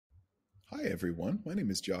Hi, everyone. My name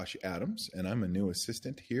is Josh Adams, and I'm a new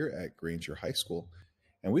assistant here at Granger High School.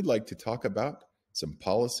 And we'd like to talk about some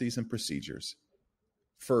policies and procedures.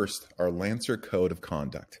 First, our Lancer Code of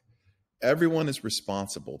Conduct. Everyone is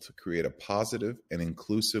responsible to create a positive and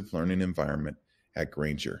inclusive learning environment at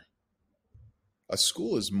Granger. A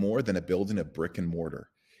school is more than a building of brick and mortar.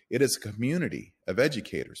 It is a community of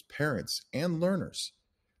educators, parents, and learners.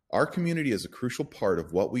 Our community is a crucial part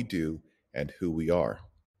of what we do and who we are.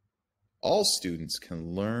 All students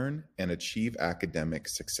can learn and achieve academic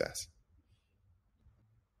success.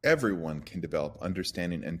 Everyone can develop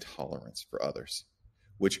understanding and tolerance for others,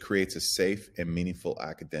 which creates a safe and meaningful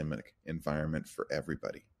academic environment for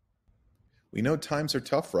everybody. We know times are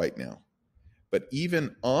tough right now, but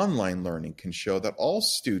even online learning can show that all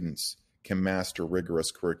students can master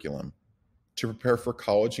rigorous curriculum to prepare for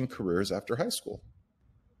college and careers after high school.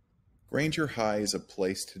 Granger High is a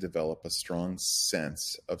place to develop a strong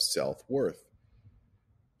sense of self-worth.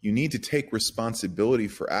 You need to take responsibility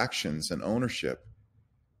for actions and ownership,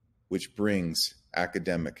 which brings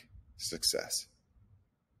academic success.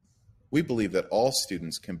 We believe that all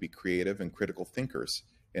students can be creative and critical thinkers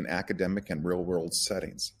in academic and real-world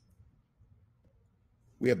settings.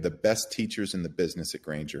 We have the best teachers in the business at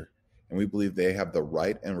Granger, and we believe they have the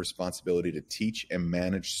right and responsibility to teach and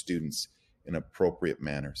manage students in appropriate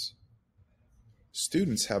manners.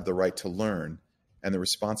 Students have the right to learn and the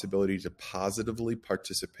responsibility to positively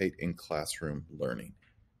participate in classroom learning.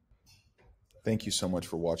 Thank you so much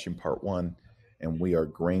for watching part one, and we are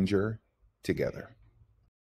Granger together.